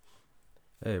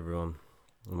Hey everyone,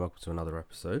 and welcome to another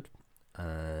episode.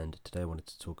 And today I wanted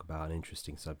to talk about an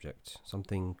interesting subject,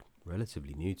 something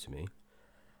relatively new to me,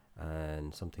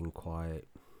 and something quite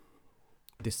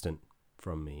distant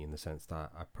from me in the sense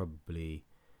that I probably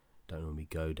don't normally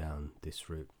go down this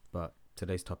route. But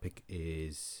today's topic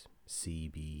is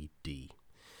CBD.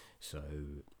 So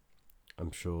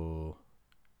I'm sure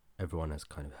everyone has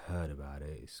kind of heard about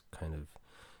it. It's kind of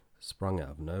sprung out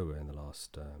of nowhere in the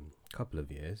last couple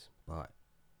of years, but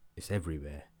it's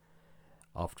everywhere.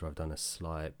 After I've done a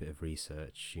slight bit of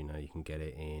research, you can get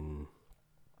it in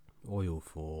oil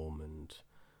form and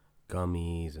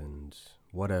gummies and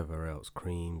whatever else,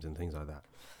 creams and things like that.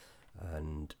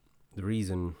 And the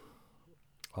reason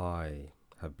I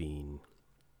have been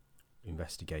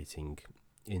investigating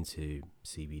into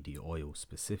CBD oil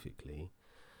specifically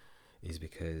is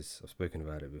because I've spoken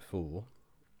about it before.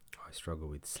 I struggle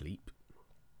with sleep.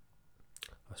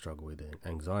 I struggle with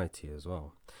anxiety as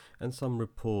well. And some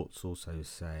reports also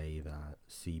say that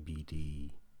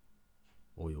CBD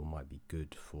oil might be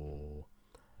good for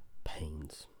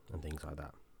pains and things like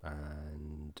that.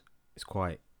 And it's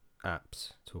quite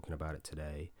apt talking about it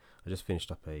today. I just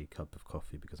finished up a cup of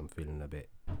coffee because I'm feeling a bit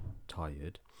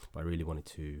tired, but I really wanted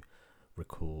to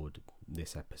record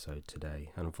this episode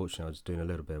today. And unfortunately, I was doing a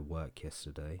little bit of work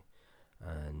yesterday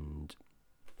and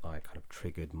I kind of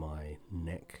triggered my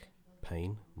neck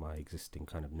pain, my existing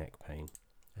kind of neck pain.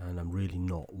 And I'm really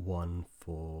not one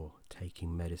for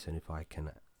taking medicine if I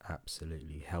can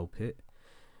absolutely help it,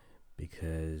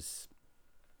 because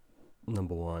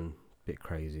number one, bit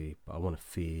crazy, but I want to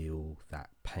feel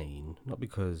that pain, not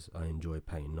because I enjoy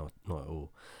pain, not at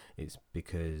all. It's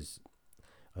because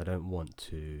I don't want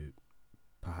to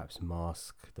perhaps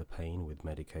mask the pain with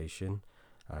medication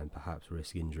and perhaps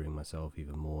risk injuring myself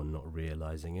even more and not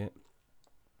realizing it.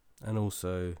 And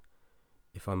also,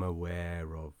 if I'm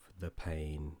aware of the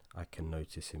pain, I can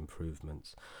notice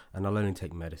improvements, and I'll only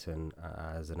take medicine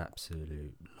as an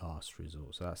absolute last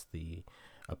resort. So that's the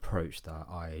approach that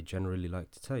I generally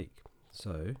like to take.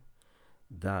 So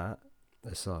that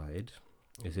aside,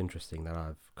 it's interesting that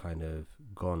I've kind of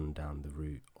gone down the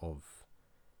route of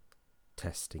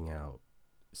testing out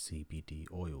CBD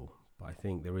oil, but I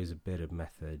think there is a bit of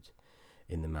method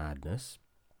in the madness.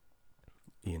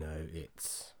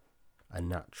 It's a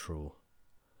natural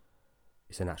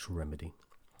remedy,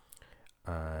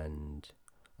 and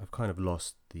I've kind of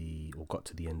got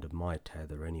to the end of my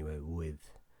tether anyway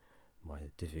with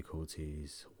my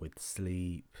difficulties with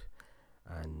sleep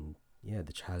and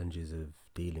the challenges of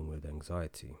dealing with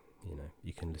anxiety.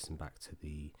 You can listen back to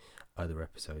the other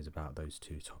episodes about those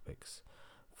two topics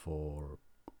for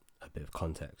a bit of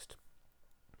context.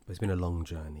 But it's been a long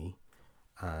journey,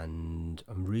 and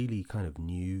I'm really kind of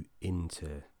new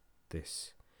into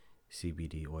this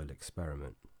CBD oil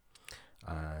experiment,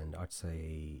 and I'd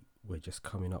say we're just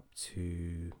coming up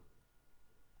to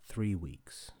 3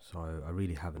 weeks, so I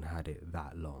really haven't had it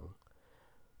that long.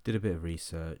 Did a bit of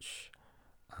research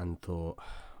and thought,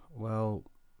 well,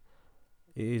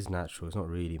 it is natural, it's not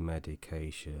really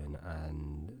medication,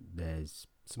 and there's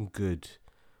some good,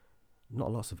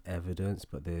 not lots of evidence,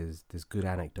 but there's good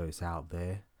anecdotes out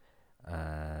there,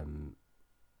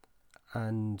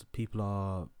 and people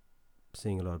are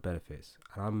seeing a lot of benefits.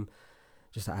 And I'm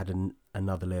just to add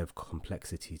another layer of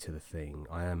complexity to the thing.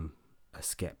 I am a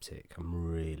skeptic.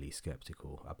 I'm really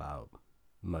skeptical about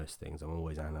most things. I'm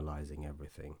always analysing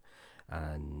everything,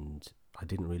 and I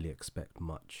didn't really expect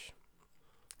much.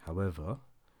 However,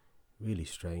 really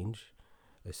strange,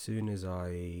 as soon as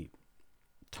I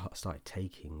started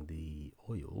taking the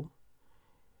oil,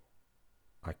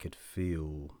 I could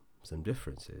feel some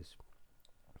differences.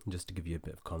 Just to give you a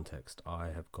bit of context, I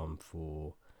have gone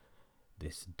for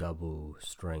this double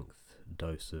strength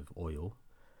dose of oil,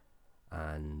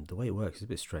 and the way it works is a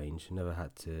bit strange. Never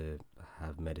had to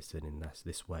have medicine in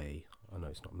this way. I know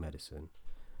it's not medicine,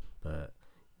 but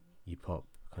you pop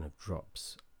kind of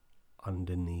drops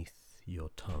underneath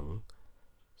your tongue,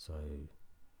 so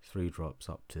 3 drops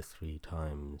up to 3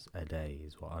 times a day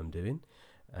is what I'm doing,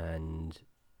 and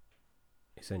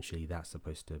essentially that's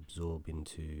supposed to absorb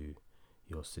into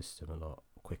your system a lot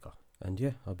quicker.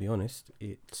 And I'll be honest,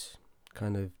 it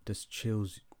kind of just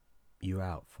chills you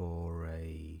out for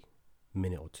a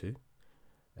minute or two,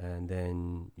 and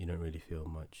then you don't really feel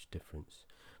much difference.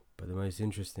 But the most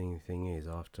interesting thing is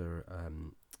after a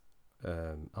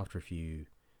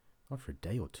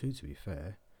day or two, to be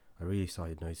fair, I really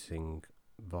started noticing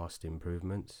vast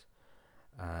improvements,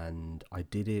 and I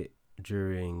did it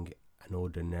during an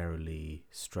ordinarily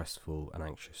stressful and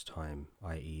anxious time,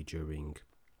 i.e. during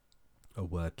a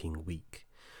working week.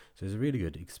 So it's a really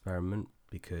good experiment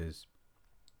because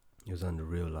It was under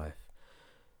real life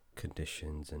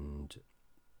conditions, and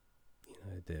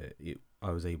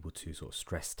I was able to sort of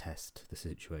stress test the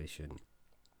situation.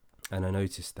 And I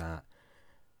noticed that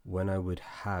when I would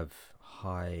have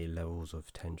high levels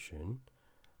of tension,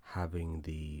 having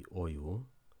the oil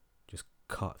just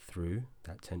cut through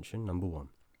that tension, number one.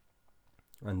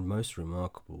 And most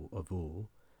remarkable of all,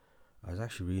 I was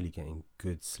actually really getting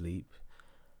good sleep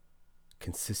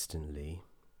consistently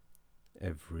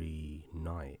every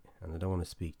night. And I don't want to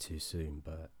speak too soon,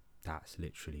 but that's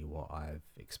literally what I've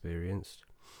experienced.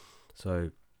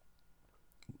 So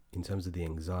in terms of the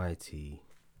anxiety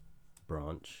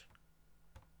branch,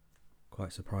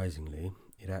 quite surprisingly,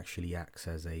 it actually acts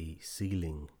as a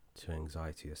ceiling to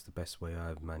anxiety. That's the best way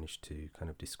I've managed to kind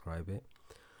of describe it.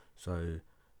 So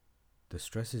the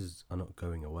stresses are not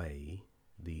going away,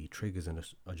 the triggers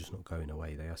are just not going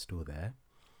away, they are still there.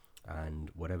 And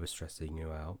whatever's stressing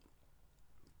you out,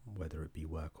 whether it be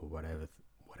work or whatever,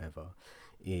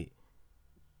 it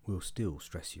will still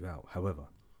stress you out. However,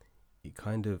 it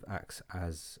kind of acts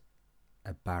as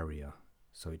a barrier,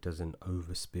 so it doesn't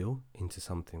overspill into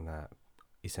something that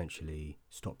essentially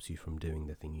stops you from doing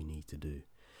the thing you need to do.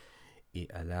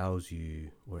 It allows you,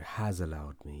 or it has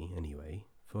allowed me anyway,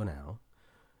 for now,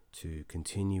 to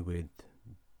continue with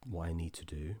what I need to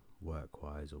do,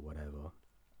 work-wise or whatever,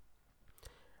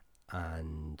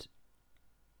 and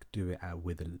do it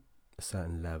with a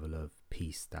certain level of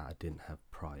peace that I didn't have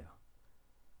prior.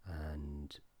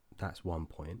 And that's one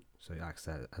point. So it acts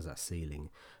as that ceiling.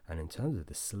 And in terms of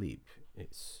the sleep,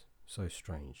 it's so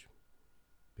strange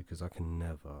because I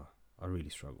really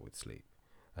struggle with sleep,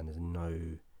 and there's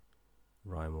no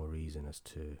rhyme or reason as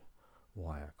to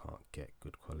why I can't get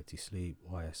good quality sleep,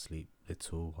 why I sleep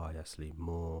little, why I sleep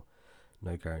more.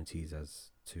 No guarantees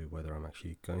as to whether I'm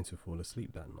actually going to fall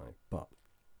asleep that night. But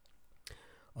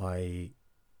I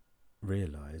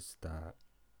realised that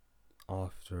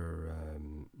after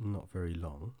not very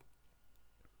long,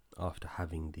 after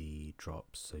having the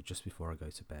drops, so just before I go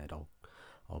to bed,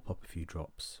 I'll pop a few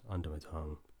drops under my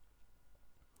tongue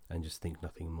and just think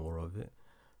nothing more of it.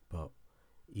 But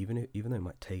even though it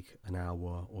might take an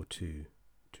hour or two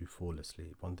to fall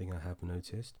asleep, one thing I have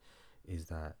noticed is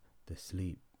that the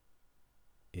sleep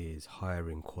is higher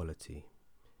in quality.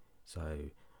 So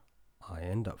I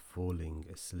end up falling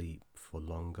asleep for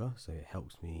longer, so it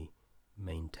helps me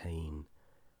maintain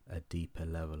a deeper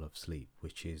level of sleep,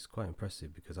 which is quite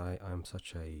impressive because I'm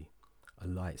such a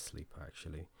light sleeper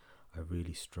actually. I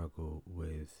really struggle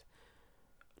with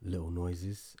little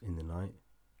noises in the night,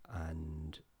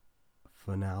 and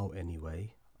for now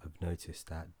anyway, I've noticed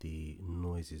that the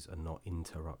noises are not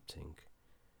interrupting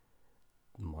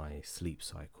my sleep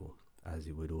cycle as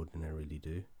it would ordinarily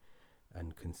do,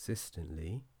 and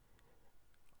consistently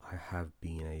I have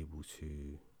been able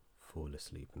to fall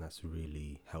asleep, and that's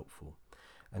really helpful.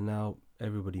 And now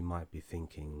everybody might be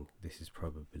thinking this is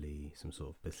probably some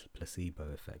sort of placebo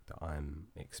effect that I'm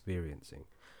experiencing,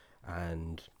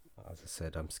 and as I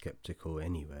said, I'm skeptical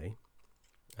anyway,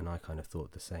 and I kind of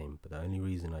thought the same. But the only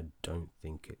reason I don't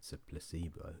think it's a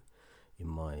placebo in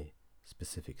my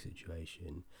specific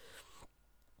situation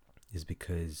is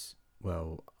because,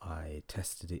 well, I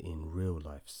tested it in real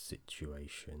life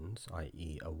situations,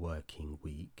 i.e. a working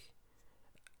week,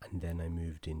 and then I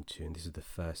moved into, and this is the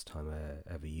first time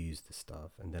I ever used the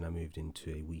stuff, and then I moved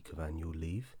into a week of annual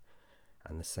leave,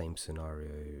 and the same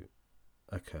scenario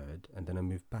occurred, and then I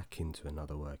moved back into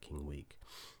another working week,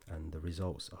 and the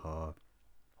results are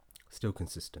still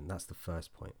consistent. That's the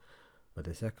first point. But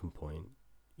the second point,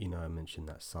 I mentioned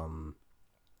that some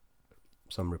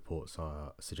reports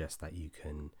suggest that you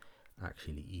can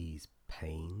actually ease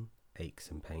pain, aches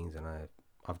and pains, and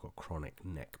I've got chronic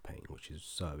neck pain, which is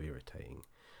so irritating,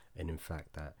 and in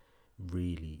fact that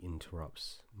really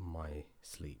interrupts my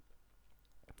sleep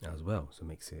as well, so it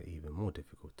makes it even more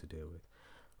difficult to deal with.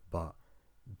 But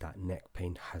that neck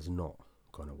pain has not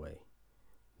gone away,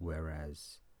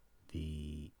 whereas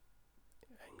the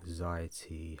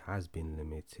anxiety has been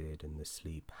limited and the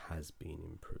sleep has been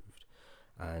improved.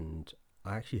 And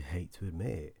I actually hate to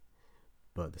admit it,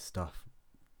 but the stuff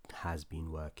has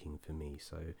been working for me.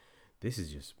 So this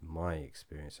is just my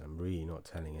experience. I'm really not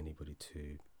telling anybody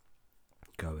to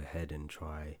go ahead and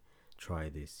try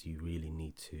this. You really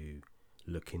need to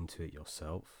look into it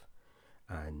yourself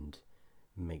and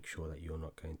make sure that you're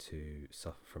not going to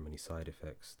suffer from any side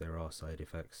effects. There are side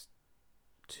effects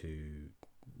to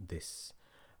this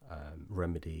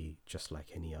remedy, just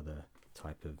like any other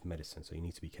type of medicine, so you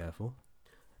need to be careful.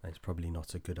 And it's probably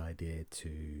not a good idea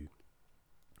to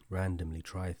randomly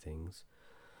try things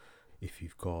if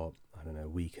you've got, I don't know,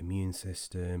 weak immune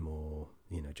system, or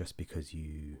just because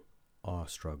you are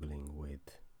struggling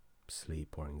with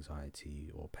sleep or anxiety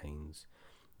or pains,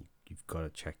 you've got to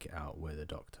check it out with a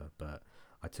doctor. But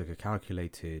I took a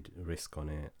calculated risk on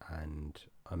it, and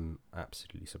I'm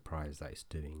absolutely surprised that it's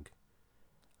doing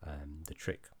the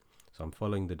trick. So I'm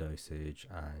following the dosage,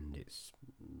 and it's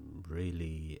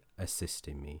really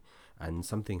assisting me. And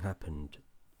something happened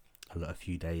a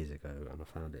few days ago, and I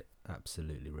found it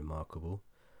absolutely remarkable,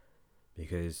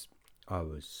 because I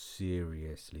was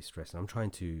seriously stressed. I'm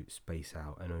trying to space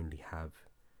out and only have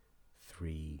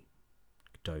 3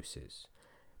 doses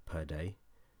per day.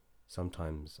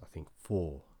 Sometimes I think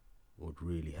 4 would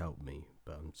really help me,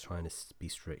 but I'm trying to be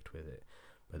strict with it.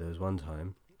 But there was one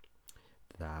time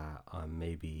that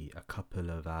maybe a couple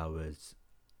of hours,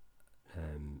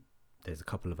 there's a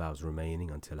couple of hours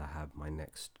remaining until I have my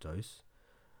next dose.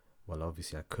 Well,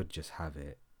 obviously I could just have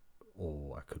it,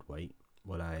 or I could wait.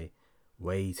 Well, I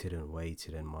waited and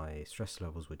waited, and my stress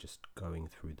levels were just going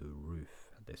through the roof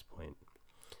at this point.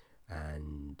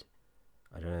 And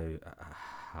I don't know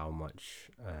how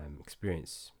much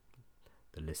experience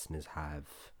the listeners have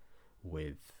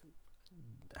with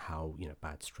how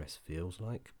bad stress feels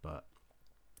like, but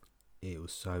it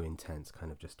was so intense,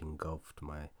 kind of just engulfed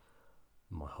my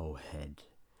whole head,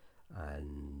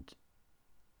 and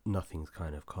nothing's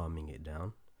kind of calming it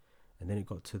down. And then it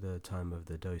got to the time of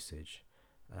the dosage,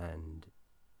 and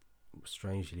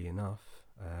strangely enough,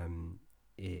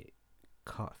 it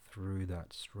cut through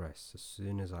that stress. As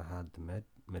soon as I had the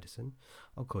medicine,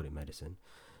 I'll call it medicine,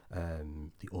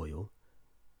 the oil,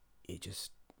 it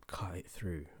just cut it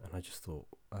through. And I just thought,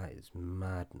 that is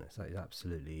madness. That is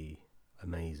absolutely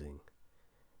amazing.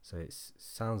 So it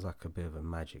sounds like a bit of a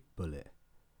magic bullet,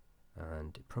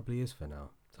 and it probably is for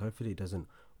now. So hopefully it doesn't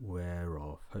wear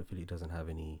off. Hopefully it doesn't have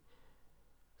any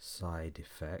side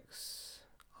effects,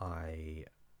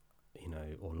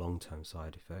 or long-term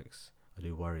side effects. I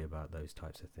do worry about those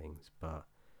types of things, but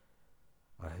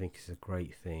I think it's a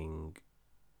great thing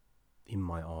in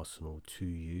my arsenal to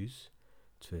use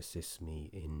to assist me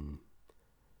in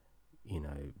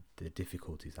the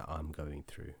difficulties that I'm going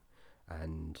through.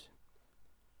 And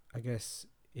I guess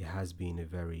it has been a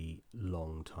very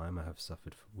long time. I have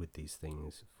suffered with these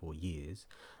things for years,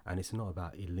 and it's not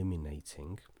about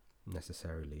eliminating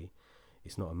necessarily.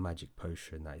 It's not a magic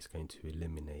potion that is going to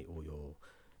eliminate all your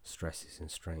stresses and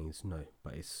strains, no,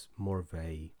 but it's more of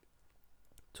a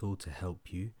tool to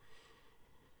help you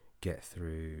get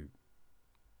through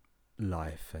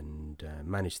life and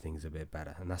manage things a bit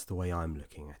better. And that's the way I'm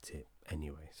looking at it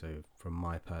anyway. So from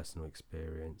my personal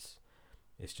experience,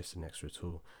 it's just an extra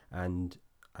tool, and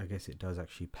I guess it does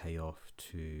actually pay off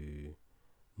to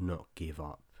not give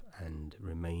up and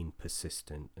remain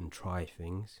persistent and try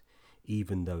things,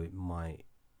 even though it might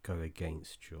go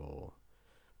against your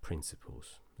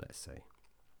principles, let's say.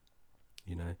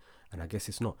 And I guess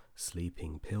it's not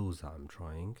sleeping pills that I'm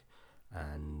trying,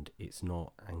 and it's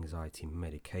not anxiety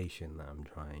medication that I'm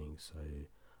trying. So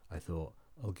I thought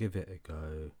I'll give it a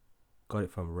go. Got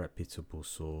it from a reputable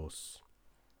source,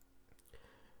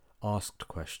 asked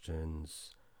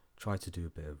questions, tried to do a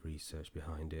bit of research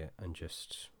behind it, and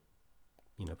just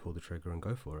pull the trigger and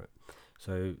go for it.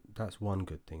 So that's one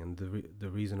good thing. And the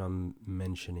reason I'm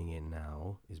mentioning it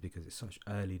now is because it's such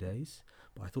early days,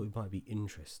 but I thought it might be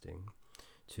interesting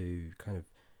to kind of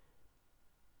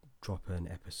drop an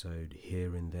episode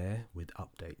here and there with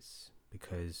updates,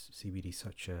 because CBD is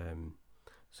such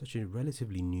a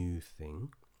relatively new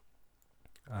thing,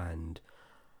 and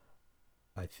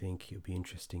I think it would be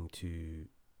interesting to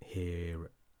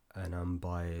hear an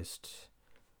unbiased,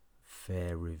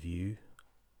 fair review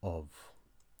of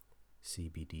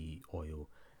CBD oil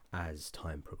as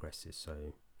time progresses.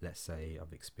 So let's say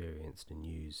I've experienced and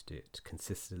used it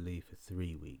consistently for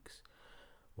 3 weeks.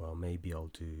 Well, maybe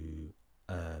I'll do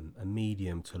a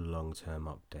medium to long term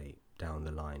update down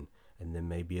the line, and then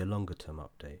maybe a longer term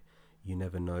update. You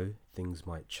never know, things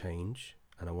might change,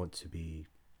 and I want to be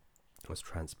as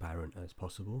transparent as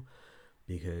possible,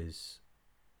 because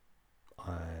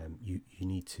you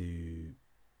need to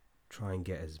try and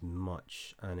get as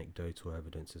much anecdotal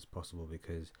evidence as possible,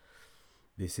 because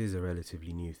this is a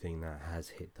relatively new thing that has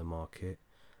hit the market,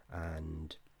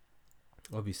 and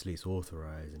obviously it's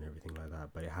authorized and everything like that,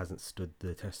 but it hasn't stood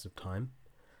the test of time,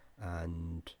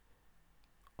 and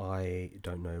I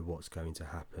don't know what's going to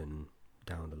happen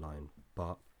down the line.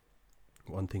 But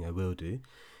one thing I will do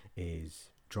is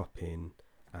drop in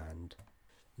and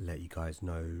let you guys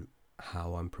know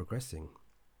how I'm progressing.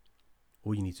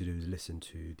 All you need to do is listen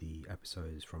to the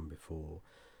episodes from before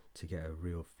to get a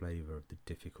real flavour of the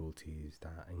difficulties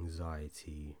that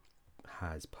anxiety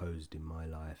has posed in my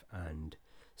life and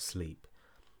sleep.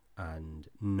 and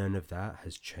none of that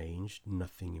has changed.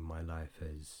 Nothing in my life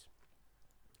has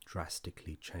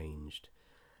drastically changed,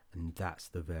 and that's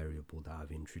the variable that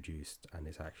I've introduced, and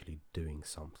it's actually doing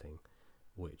something,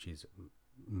 which is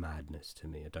madness to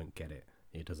me. I don't get it.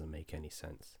 It doesn't make any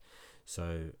sense.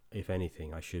 So if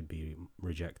anything, I should be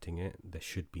rejecting it. There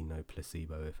should be no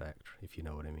placebo effect, if you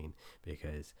know what I mean,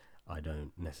 because I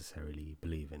don't necessarily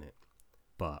believe in it,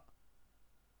 but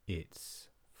it's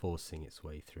forcing its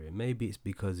way through. Maybe it's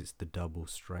because it's the double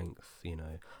strength,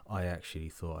 I actually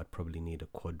thought I'd probably need a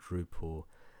quadruple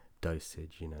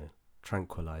dosage,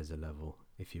 tranquilizer level,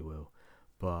 if you will,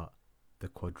 but the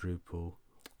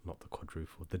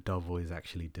double is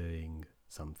actually doing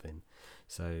something.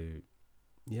 So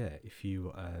yeah, if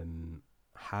you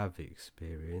have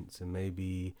experience, and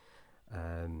maybe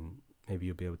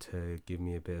you'll be able to give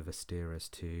me a bit of a steer as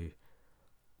to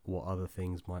what other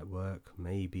things might work.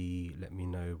 Maybe let me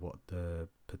know what the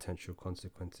potential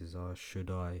consequences are. Should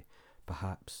I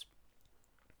perhaps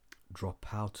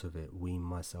drop out of it, wean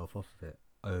myself off of it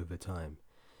over time,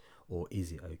 or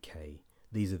is it okay?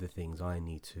 These are the things I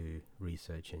need to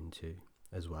research into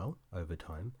as well over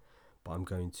time, but I'm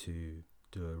going to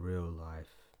do a real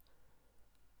life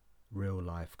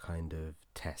kind of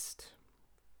test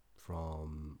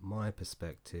from my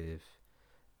perspective,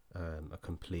 a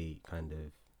complete kind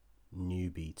of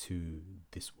newbie to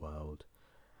this world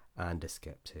and a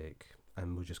skeptic,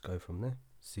 and we'll just go from there,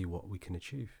 see what we can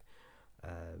achieve.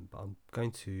 But I'm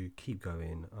going to keep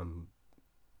going. I'm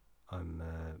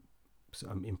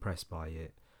impressed by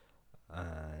it,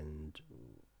 and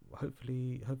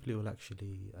hopefully it will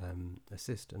actually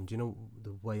assist. And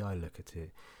the way I look at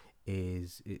it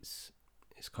is it's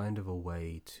kind of a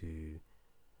way to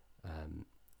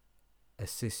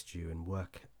assist you and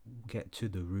get to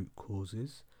the root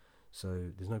causes.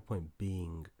 So there's no point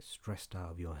being stressed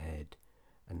out of your head,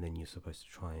 and then you're supposed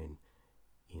to try and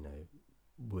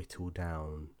whittle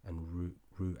down and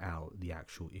root out the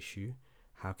actual issue.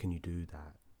 How can you do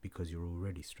that? Because you're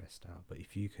already stressed out. But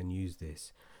if you can use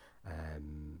this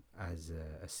as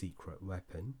a secret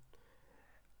weapon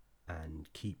and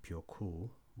keep your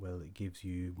cool, well, it gives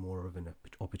you more of an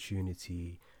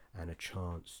opportunity and a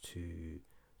chance to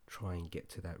try and get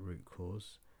to that root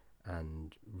cause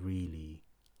and really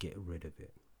get rid of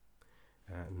it.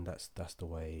 And that's the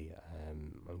way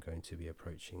I'm going to be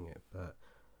approaching it. But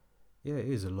yeah, it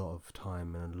is a lot of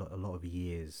time and a lot of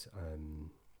years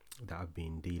that I've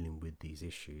been dealing with these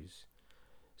issues.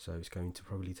 So it's going to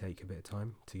probably take a bit of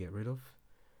time to get rid of.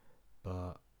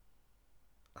 But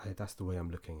that's the way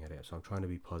I'm looking at it. So I'm trying to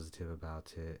be positive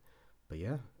about it. But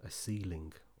yeah, a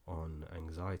ceiling on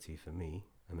anxiety for me,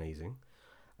 amazing.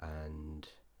 And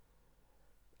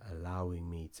allowing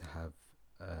me to have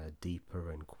a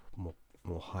deeper and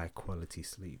more high quality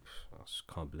sleep. I just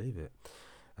can't believe it.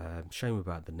 Shame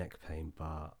about the neck pain,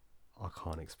 but I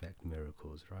can't expect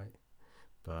miracles, right?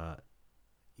 But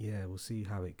yeah, we'll see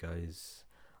how it goes.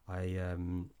 I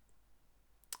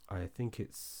think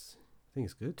it's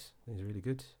good. It's really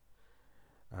good.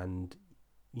 And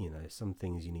some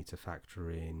things you need to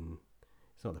factor in.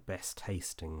 It's not the best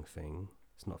tasting thing.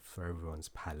 It's not for everyone's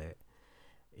palate.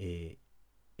 It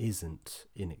isn't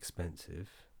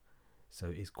inexpensive,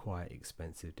 so it's quite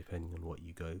expensive depending on what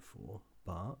you go for.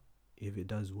 But if it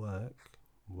does work,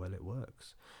 well, it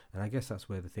works. And I guess that's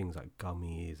where the things like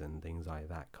gummies and things like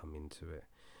that come into it.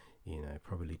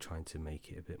 Probably trying to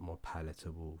make it a bit more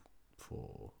palatable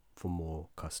for more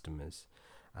customers.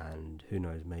 And who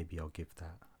knows, maybe I'll give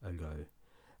that a go.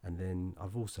 And then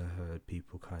I've also heard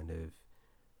people kind of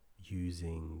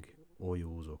using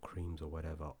oils or creams or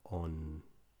whatever on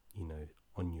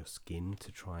your skin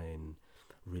to try and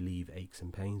relieve aches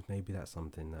and pains. Maybe that's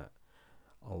something that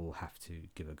I'll have to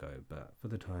give a go, but for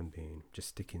the time being, just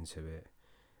sticking to it.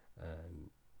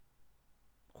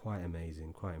 Quite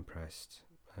amazing, quite impressed,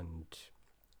 and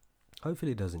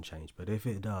hopefully it doesn't change, but if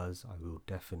it does, I will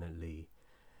definitely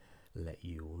let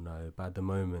you all know. But at the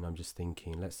moment, I'm just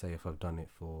thinking, let's say if I've done it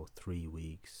for 3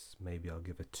 weeks, maybe I'll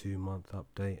give a 2-month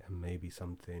update, and maybe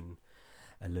something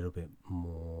a little bit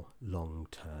more long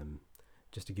term,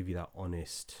 just to give you that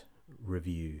honest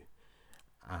review.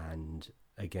 And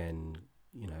again,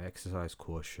 exercise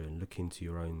caution, look into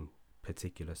your own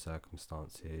particular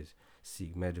circumstances,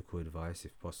 seek medical advice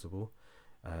if possible.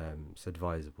 It's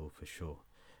advisable for sure,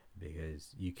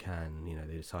 because you can,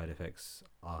 the side effects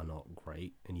are not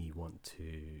great, and you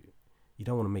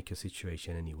don't want to make your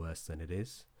situation any worse than it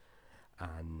is.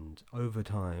 And over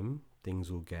time,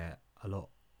 things will get a lot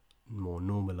more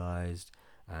normalized,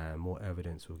 and more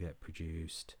evidence will get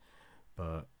produced.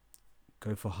 But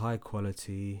go for high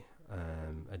quality,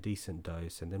 a decent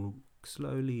dose, and then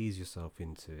slowly ease yourself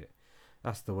into it.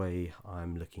 That's the way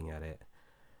I'm looking at it,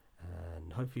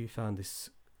 and hopefully you found this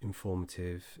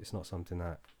informative. It's not something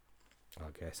that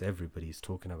I guess everybody's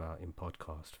talking about in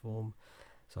podcast form,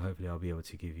 so hopefully I'll be able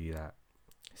to give you that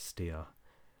steer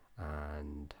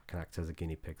and can act as a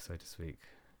guinea pig, so to speak.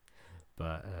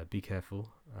 But be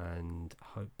careful, and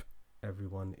hope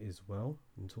everyone is well,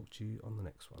 and talk to you on the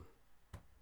next one.